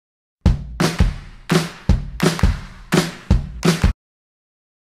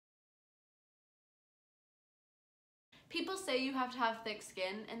people say you have to have thick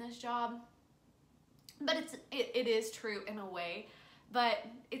skin in this job, but it is true in a way, but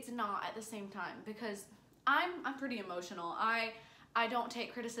it's not at the same time, because I'm pretty emotional. I don't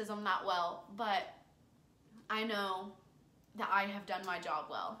take criticism that well, but I know that I have done my job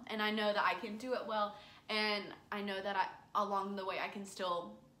well, and I know that I can do it well, and I know that along the way I can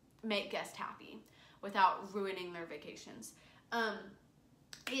still make guests happy without ruining their vacations.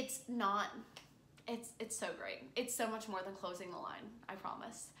 It's so great. It's so much more than closing the line, I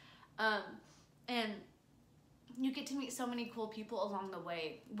promise. And you get to meet so many cool people along the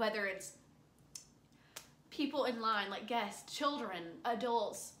way, whether it's people in line, like guests, children,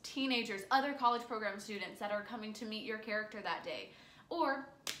 adults, teenagers, other college program students that are coming to meet your character that day, or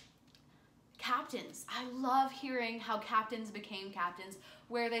captains. I love hearing how captains became captains,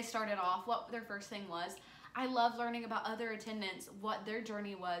 where they started off, what their first thing was. I love learning about other attendants, what their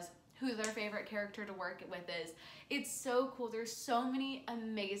journey was, who their favorite character to work with is. It's so cool. There's so many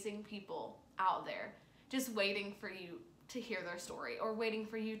amazing people out there just waiting for you to hear their story, or waiting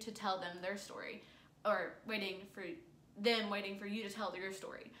for you to tell them their story, or waiting for you to tell your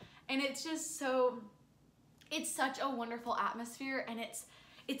story. And it's just it's such a wonderful atmosphere, and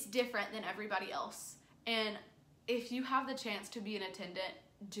it's different than everybody else. And if you have the chance to be an attendant,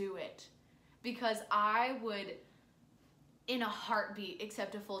 do it. Because I would, in a heartbeat,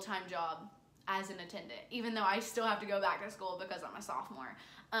 accept a full-time job as an attendant, even though I still have to go back to school because I'm a sophomore.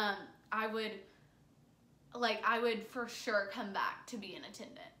 I would for sure come back to be an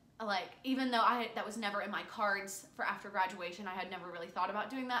attendant. Like, even though that was never in my cards for after graduation, I had never really thought about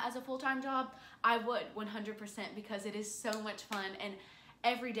doing that as a full-time job, I would 100%, because it is so much fun, and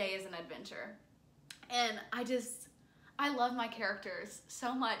every day is an adventure. And I love my characters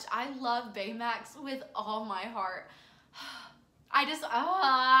so much. I love Baymax with all my heart.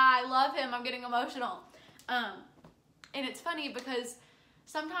 I love him. I'm getting emotional. And it's funny because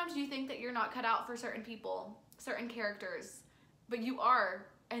sometimes you think that you're not cut out for certain people, certain characters, but you are,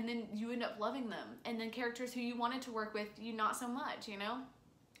 and then you end up loving them. And then characters who you wanted to work with, you not so much, you know?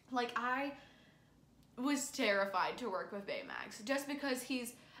 Like, I was terrified to work with Baymax just because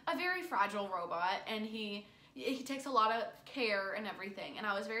he's a very fragile robot, and he takes a lot of care and everything, and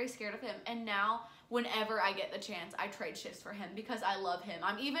I was very scared of him. And now, whenever I get the chance, I trade shifts for him because I love him.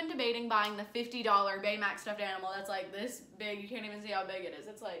 I'm even debating buying the $50 Baymax stuffed animal that's like this big. You can't even see how big it is.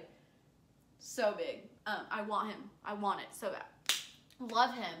 It's like so big. I want him. I want it so bad.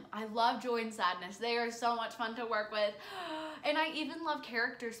 Love him. I love Joy and Sadness. They are so much fun to work with. And I even love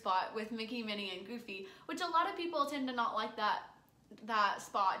Character Spot with Mickey, Minnie, and Goofy, which a lot of people tend to not like that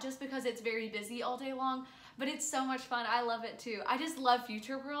spot just because it's very busy all day long, but it's so much fun. I love it too. I just love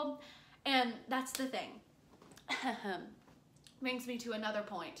Future World, and that's the thing. Brings me to another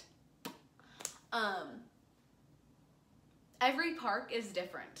point. Every park is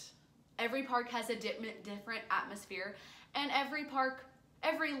different. Every park has a different atmosphere, and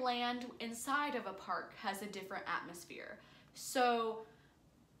every land inside of a park has a different atmosphere. So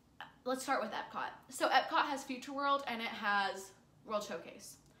let's start with Epcot. So Epcot has Future World, and it has World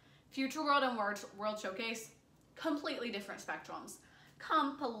Showcase. Future World and World Showcase, completely different spectrums.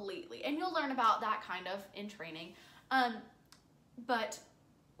 Completely. And you'll learn about that kind of in training. But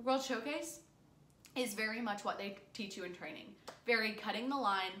World Showcase is very much what they teach you in training. Very cutting the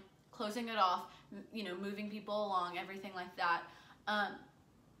line, closing it off, you know, moving people along, everything like that.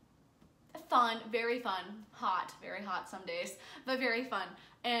 Fun, very fun, hot, very hot some days, but very fun.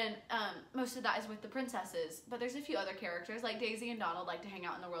 And most of that is with the princesses, but there's a few other characters like Daisy and Donald like to hang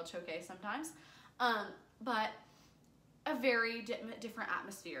out in the World Showcase sometimes. But a very different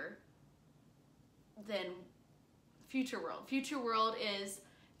atmosphere than Future World. Future World is,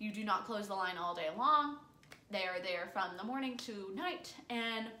 you do not close the line all day long. They are there from the morning to night,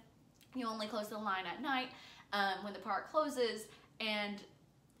 and you only close the line at night when the park closes, and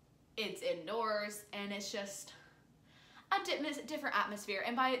it's indoors, and it's just a different atmosphere.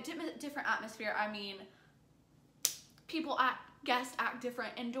 And by a different atmosphere, I mean guests act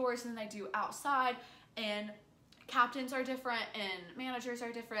different indoors than they do outside, and captains are different, and managers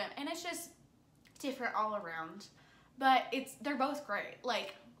are different, and it's just different all around. But they're both great.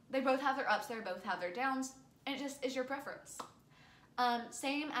 Like, they both have their ups, they both have their downs, and it just is your preference.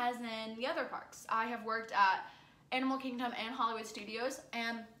 Same as in the other parks. I have worked at Animal Kingdom and Hollywood Studios,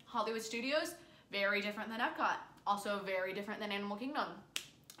 and Hollywood Studios, very different than Epcot. Also very different than Animal Kingdom.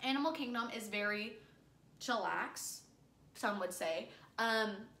 Animal Kingdom is very chillax, some would say.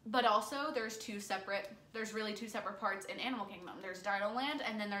 But also there's really two separate parts in Animal Kingdom. There's Dino Land,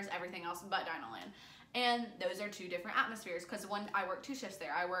 and then there's everything else but Dino Land. And those are two different atmospheres, because I worked 2 shifts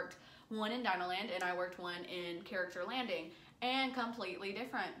there. I worked one in Dinoland and I worked one in Character Landing, and completely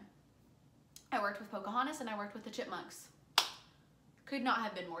different. I worked with Pocahontas and I worked with the Chipmunks. Could not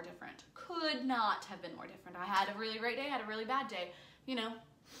have been more different. Could not have been more different. I had a really great day, I had a really bad day, you know,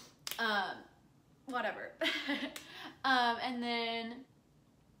 whatever. And then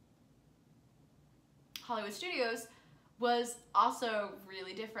Hollywood Studios was also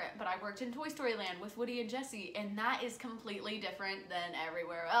really different, but I worked in Toy Story Land with Woody and Jessie, and that is completely different than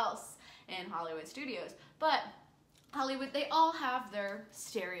everywhere else in Hollywood Studios. But Hollywood, they all have their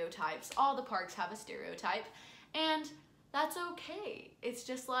stereotypes. All the parks have a stereotype, and that's okay. It's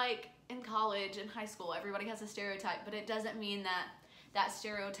just like in college and high school, everybody has a stereotype, but it doesn't mean that that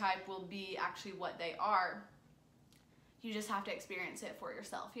stereotype will be actually what they are. You just have to experience it for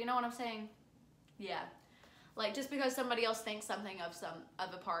yourself. You know what I'm saying? Yeah. Like, just because somebody else thinks something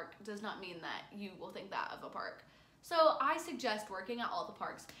of a park does not mean that you will think that of a park. So I suggest working at all the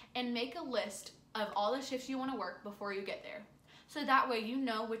parks and make a list of all the shifts you want to work before you get there. So that way you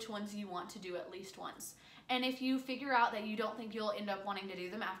know which ones you want to do at least once. And if you figure out that you don't think you'll end up wanting to do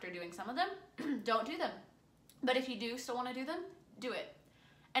them after doing some of them, don't do them. But if you do still want to do them, do it.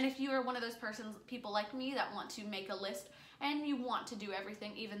 And if you are one of those people like me that want to make a list and you want to do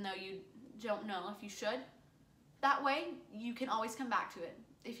everything even though you don't know if you should, that way you can always come back to it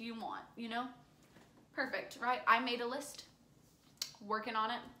if you want, you know? Perfect, right? I made a list, working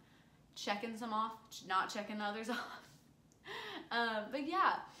on it, checking some off, not checking others off. But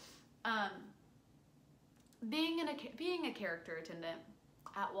yeah, being a character attendant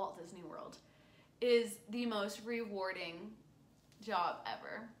at Walt Disney World is the most rewarding job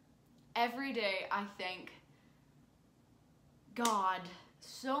ever. Every day I thank God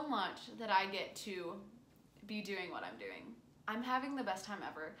so much that I get to be doing what I'm doing. I'm having the best time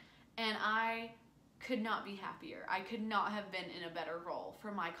ever, and I could not be happier. I could not have been in a better role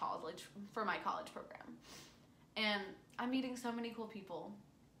for my college program. And I'm meeting so many cool people,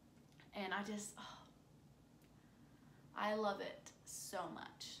 and I love it so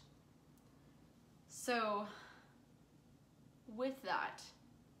much. So with that,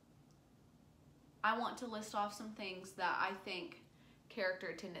 I want to list off some things that I think character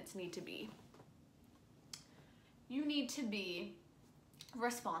attendants need to be. You need to be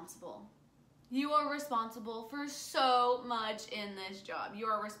responsible. You are responsible for so much in this job. You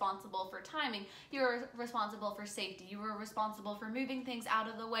are responsible for timing. You are responsible for safety. You are responsible for moving things out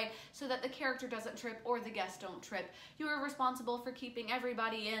of the way so that the character doesn't trip or the guests don't trip. You are responsible for keeping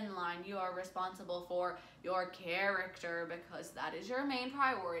everybody in line. You are responsible for your character because that is your main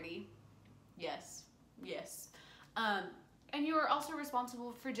priority. Yes, yes. And you are also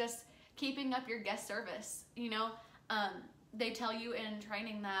responsible for just keeping up your guest service. You know, they tell you in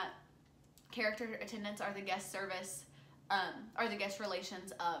training that character attendants are the guest service, are the guest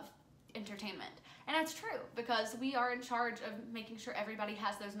relations of entertainment. And that's true, because we are in charge of making sure everybody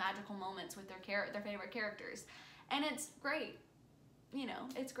has those magical moments with their favorite characters. And it's great. You know,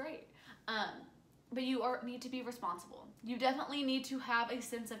 it's great. But you need to be responsible. You definitely need to have a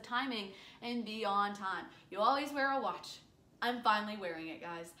sense of timing and be on time. You always wear a watch. I'm finally wearing it,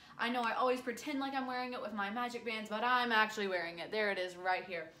 guys. I know I always pretend like I'm wearing it with my magic bands, but I'm actually wearing it. There it is right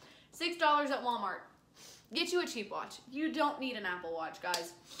here. $6 at Walmart. Get you a cheap watch. You don't need an Apple Watch,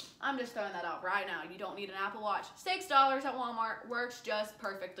 guys. I'm just throwing that out right now. You don't need an Apple Watch. $6 at Walmart works just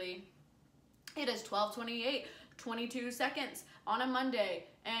perfectly. It is 12:28, 22 seconds on a Monday,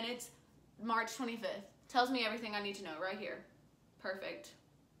 and it's March 25th. Tells me everything I need to know right here. Perfect.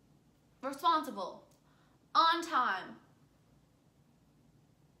 Responsible. On time.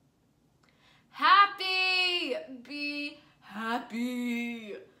 Happy. Be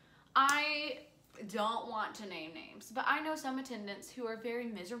happy. I don't want to name names, but I know some attendants who are very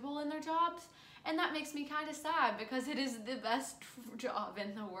miserable in their jobs, and that makes me kind of sad because it is the best job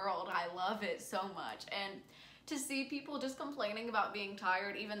in the world. I love it so much. And to see people just complaining about being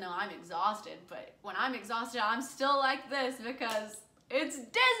tired, even though I'm exhausted, but when I'm exhausted, I'm still like this because it's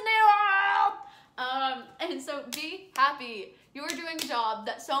Disney World! And so be happy. You're doing a job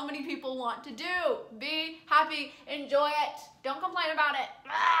that so many people want to do. Be happy. Enjoy it. Don't complain about it.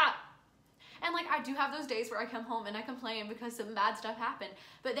 Ah! And like, I do have those days where I come home and I complain because some bad stuff happened.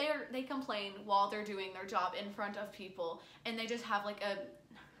 But they complain while they're doing their job in front of people, and they just have like a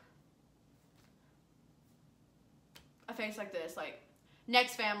face like this, like,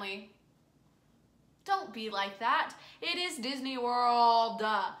 next family. Don't be like that. It is Disney World.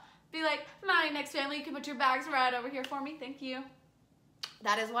 Be like, my next family, you can put your bags right over here for me. Thank you.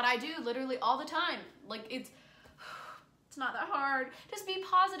 That is what I do literally all the time. Like, it's not that hard. Just be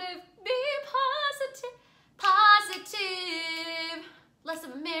positive. Be positive. Less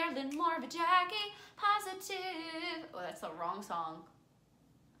of a Marilyn, more of a Jackie. Positive. Oh, that's the wrong song.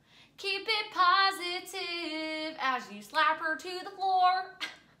 Keep it positive as you slap her to the floor.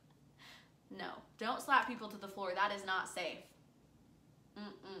 No, don't slap people to the floor. That is not safe.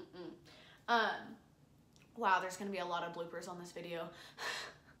 Wow, there's gonna be a lot of bloopers on this video.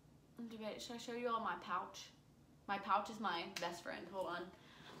 Should I show you all my pouch? My pouch is my best friend. Hold on.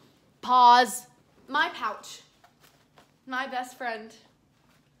 Pause. My pouch. My best friend.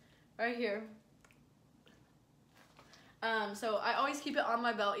 Right here. So I always keep it on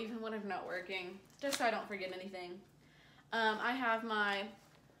my belt even when I'm not working, just so I don't forget anything. I have my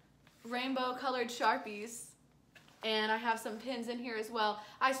rainbow colored Sharpies, and I have some pins in here as well.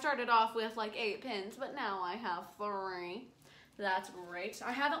 I started off with like 8 pins, but now I have 3. That's great.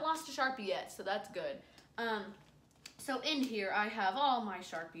 I haven't lost a Sharpie yet, so that's good. So in here I have all my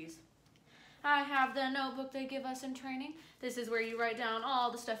Sharpies. I have the notebook they give us in training. This is where you write down all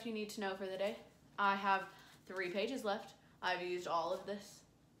the stuff you need to know for the day. I have 3 pages left. I've used all of this.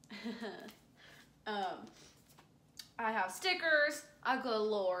 I have stickers, a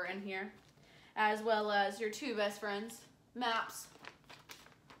galore in here, as well as your 2 best friends, maps,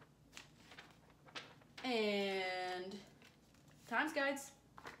 and times guides.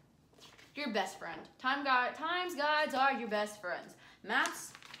 Your best friend. Times guides are your best friends.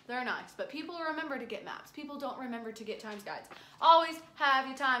 Maps, they're nice, but people remember to get maps. People don't remember to get times guides. Always have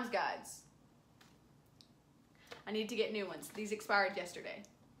your times guides. I need to get new ones. These expired yesterday,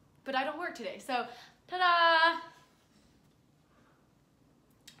 but I don't work today, so ta-da!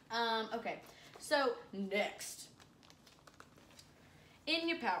 Okay, so next, in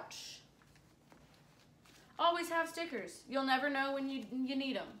your pouch, always have stickers. You'll never know when you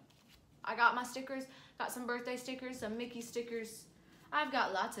need them. I got my stickers, got some birthday stickers, some Mickey stickers. I've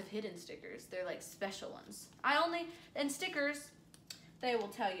got lots of hidden stickers. They're like special ones. And stickers, they will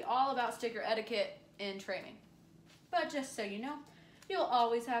tell you all about sticker etiquette in training. But just so you know, you'll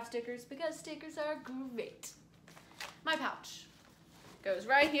always have stickers because stickers are great. My pouch goes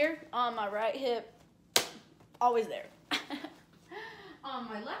right here on my right hip, always there. On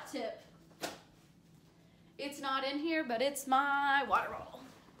my left hip, it's not in here, but it's my water bottle.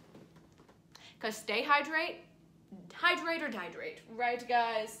 Because stay hydrate or dehydrate, right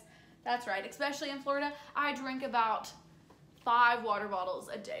guys? That's right, especially in Florida, I drink about 5 water bottles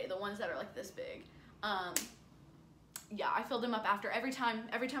a day, the ones that are like this big. Yeah, I fill them up after every time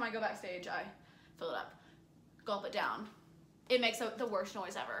I go backstage, I fill it up, gulp it down. It makes the worst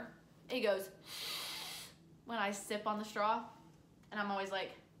noise ever. It goes when I sip on the straw, and I'm always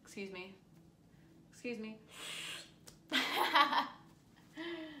like, excuse me.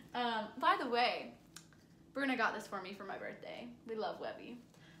 By the way, Bruna got this for me for my birthday. We love Webby.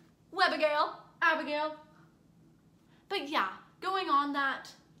 Abigail. But yeah, going on that,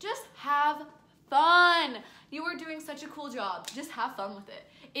 just have fun. You are doing such a cool job. Just have fun with it.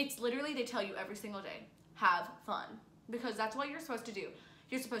 It's literally, they tell you every single day, have fun. Because that's what you're supposed to do.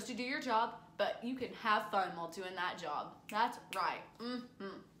 You're supposed to do your job, but you can have fun while doing that job. That's right.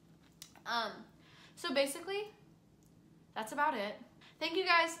 So basically, that's about it. Thank you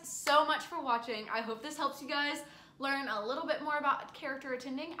guys so much for watching. I hope this helps you guys learn a little bit more about character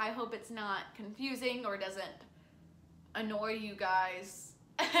attending. I hope it's not confusing or doesn't annoy you guys.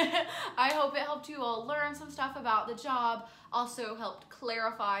 I hope it helped you all learn some stuff about the job, also helped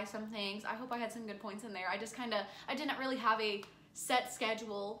clarify some things. I hope I had some good points in there. I didn't really have a set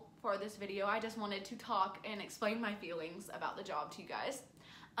schedule for this video. I just wanted to talk and explain my feelings about the job to you guys.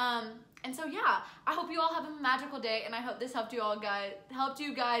 And so yeah, I hope you all have a magical day, and I hope this helped you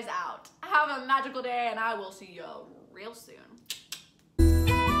guys out. Have a magical day, and I will see you all real soon.